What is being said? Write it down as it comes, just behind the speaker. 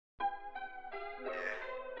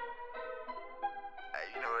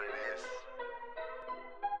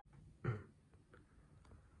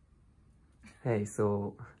Hey,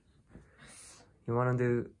 so you wanna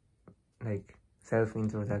do like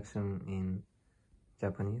self-introduction in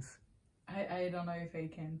Japanese? I don't know if I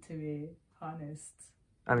can, to be honest.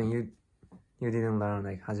 I mean, you didn't learn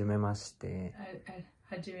like はじめまして.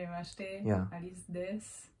 はじめまして。Yeah. アリスで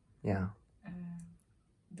す。Yeah. I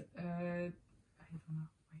don't know.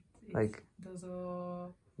 Wait, Like どう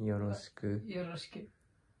ぞ。よろしくよろしく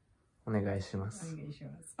お願いします。お願いし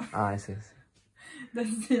ます。I see.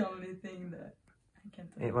 That's the only thing that I can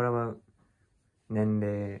tell. What about 年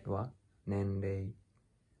齢は? 年齢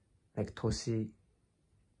like 年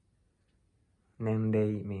年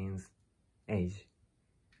齢 means age.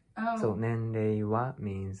 Oh. So 年齢は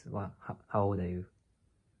means what? How old are you?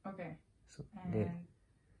 Okay. So, And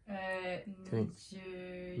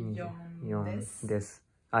 24です。です。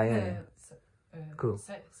Yeah. Cool.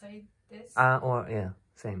 歳です。or yeah,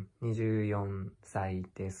 same. 24歳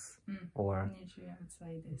です。or 24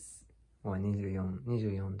歳です。or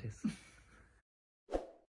 24です。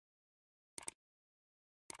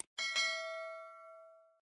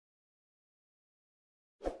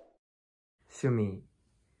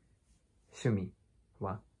趣味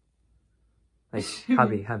は like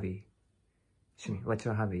hobby 趣味 what's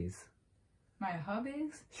your hobbies? My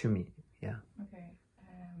hobbies? 趣味 yeah. Okay.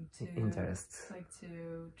 Interests. Like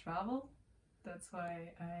to travel. That's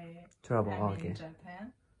why I Travel, am okay. in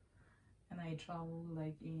Japan. And I travel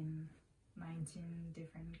like in 19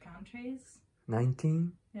 different countries.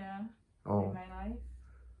 19? Yeah. Oh. In my life.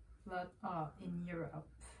 But in Europe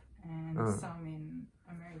and some in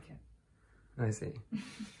America. I see.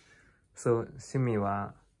 So 趣味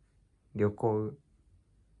は旅行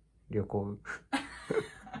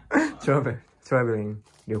traveling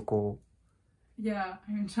旅行 Yeah,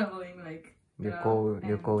 I'm traveling like 旅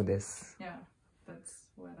行です Yeah, that's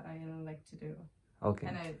what I like to do. Okay.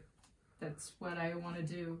 And that's what I want to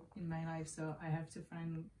do in my life, so I have to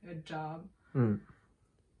find a job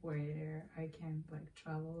where I can like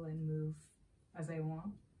travel and move as I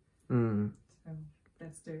want. So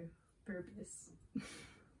that's the purpose.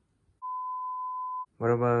 What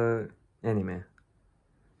about anime?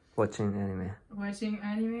 Watching anime? Watching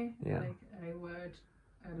anime? Yeah. Like I watch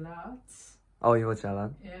a lot. Oh, you watch a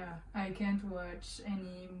lot? Yeah, I can't watch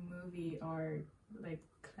any movie or like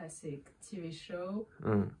classic TV show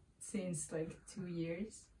since like 2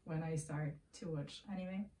 years when I start to watch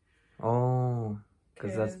anime. Oh,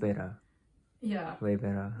 because that's better. Yeah. Way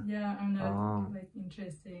better. Yeah, I'm not like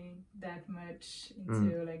interested that much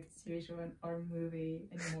into like TV show or movie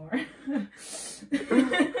anymore.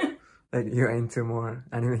 Like you're into more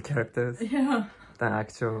anime characters? Yeah. Than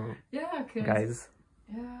actual guys?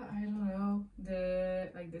 Yeah, I don't know.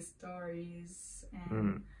 The stories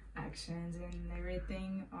and actions and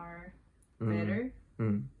everything are better.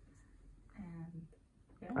 And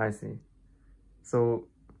yeah. I see. So,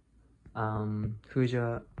 who's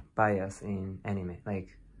your bias in anime?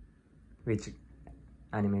 Like, which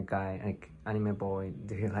anime guy, like anime boy,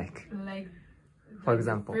 do you like? Like, for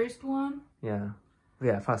example. The first one? Yeah,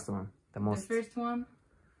 first one. The most. The first one?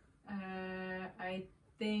 I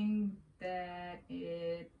think that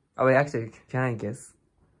it... Oh wait, actually, can I guess?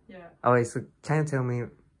 Yeah. Oh wait, so can you tell me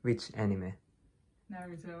which anime?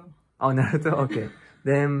 Naruto. Oh, Naruto, okay.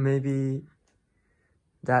 Then maybe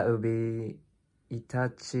that would be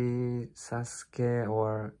Itachi, Sasuke,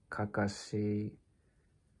 or Kakashi.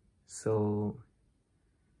 So...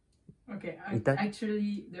 Okay,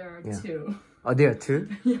 actually there are two. Oh, there are two?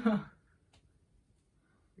 Yeah.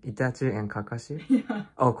 Itachi and Kakashi? Yeah.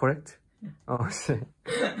 Oh, correct? Yeah. Oh, shit.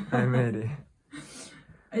 I made it.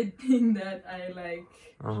 I think that I like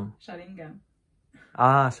Sharingan.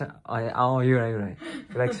 Oh, you're right.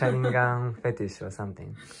 You like Sharingan fetish or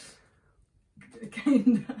something.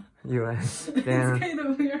 Kinda. You're right. Then, it's kind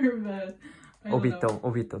of weird, but I don't know.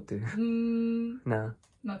 Obito too. No.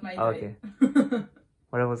 Not my type. Okay.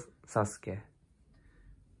 What was Sasuke?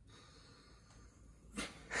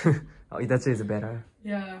 Oh, Itachi is better?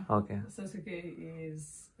 Yeah. Okay. Sasuke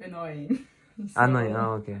is annoying. So... Annoying,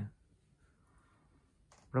 okay.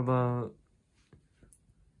 What about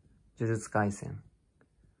Jujutsu Kaisen?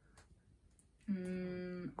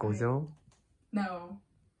 Gojo? No.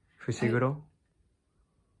 Fushiguro?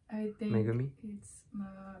 I think Megumi? It's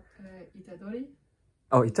Itadori.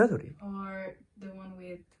 Oh, Itadori? Or the one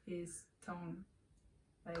with his tongue.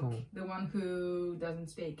 Like tongue. The one who doesn't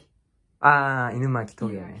speak. Inumaki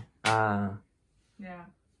Toge. Yeah.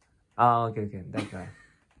 Okay, that guy.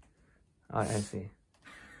 I see.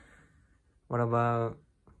 What about...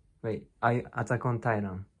 Wait, Attack on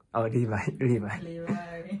Titan? Oh, Levi.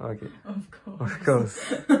 Okay. Of course.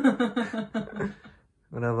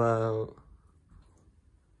 What about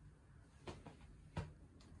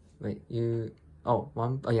Wait, you... Oh,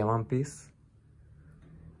 One Piece?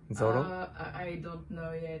 Zoro? I don't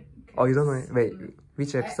know yet. Oh, you don't know? Wait,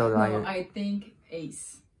 which episode are you? I think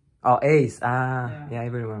Ace. Oh, Ace. Yeah,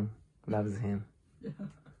 everyone loves him.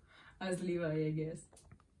 As Levi, I guess.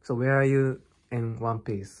 So where are you in One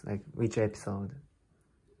Piece? Like, which episode?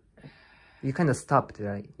 You kind of stopped,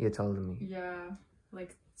 right? You told me. Yeah,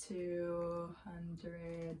 like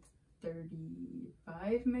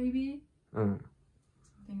 235 maybe? Something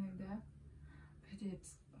like that. But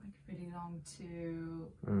it's like pretty long to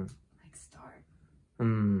like start.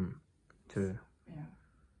 True. Yeah.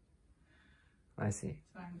 I see.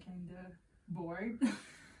 So I'm kind of bored.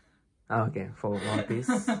 Okay, for One Piece.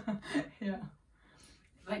 Yeah.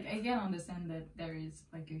 Like I can understand that there is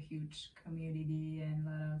like a huge community and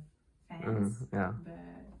a lot of fans. Yeah. But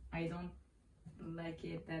I don't like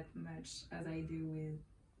it that much as I do with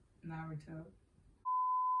Naruto.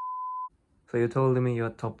 So you told me your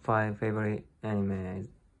top 5 favorite anime is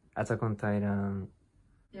Attack on Titan.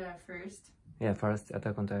 Yeah, first. Yeah, first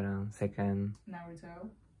Attack on Titan, second Naruto.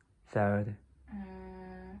 third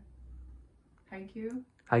Haikyuu,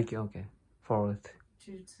 okay, fourth,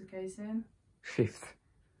 Jujutsu Kaisen, fifth.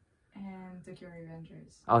 and Tokyo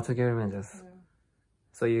Revengers. Oh, Tokyo Revengers.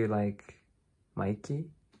 So you like Mikey?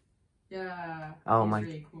 Yeah, oh, he's Mikey.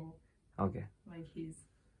 really cool. Okay. Like his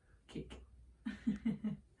kick.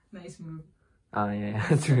 Nice move. Yeah,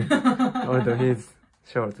 true. Although he's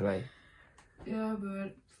short, right? Yeah,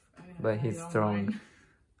 but he's I don't strong. mind.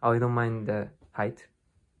 Oh, you don't mind the height?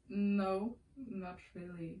 No, not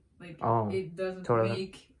really. Like it doesn't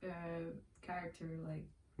make a character like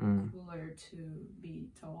cooler to be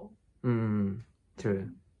tall. True.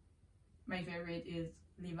 My favorite is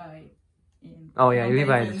Levi. Yeah,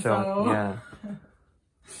 Levi is short. So... Yeah.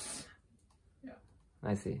 Yeah.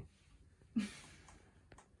 I see.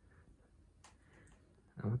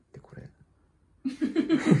 待ってこれ。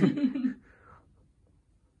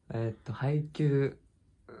配給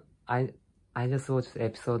I just watched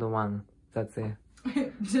episode 1. That's it.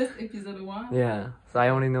 Just episode 1? Yeah. So I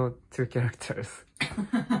only know 2 characters.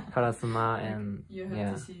 Karasuma and you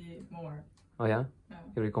have to see more. Oh yeah? Yeah.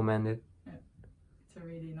 You recommend it? Yeah. It's a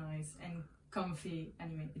really nice and comfy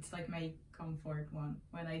anime. It's like my comfort one.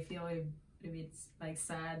 When I feel if it's like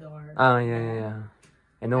sad or yeah.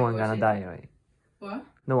 And no one gonna die, right? What?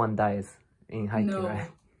 No one dies in Haikyuu, no.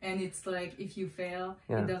 right? And it's like if you fail,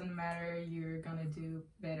 it doesn't matter. You're gonna do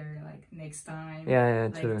better like next time. Yeah,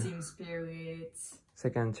 like true. Team spirit.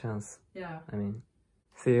 Second chance. Yeah. I mean,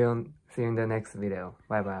 see you in the next video.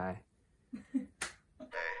 Bye bye.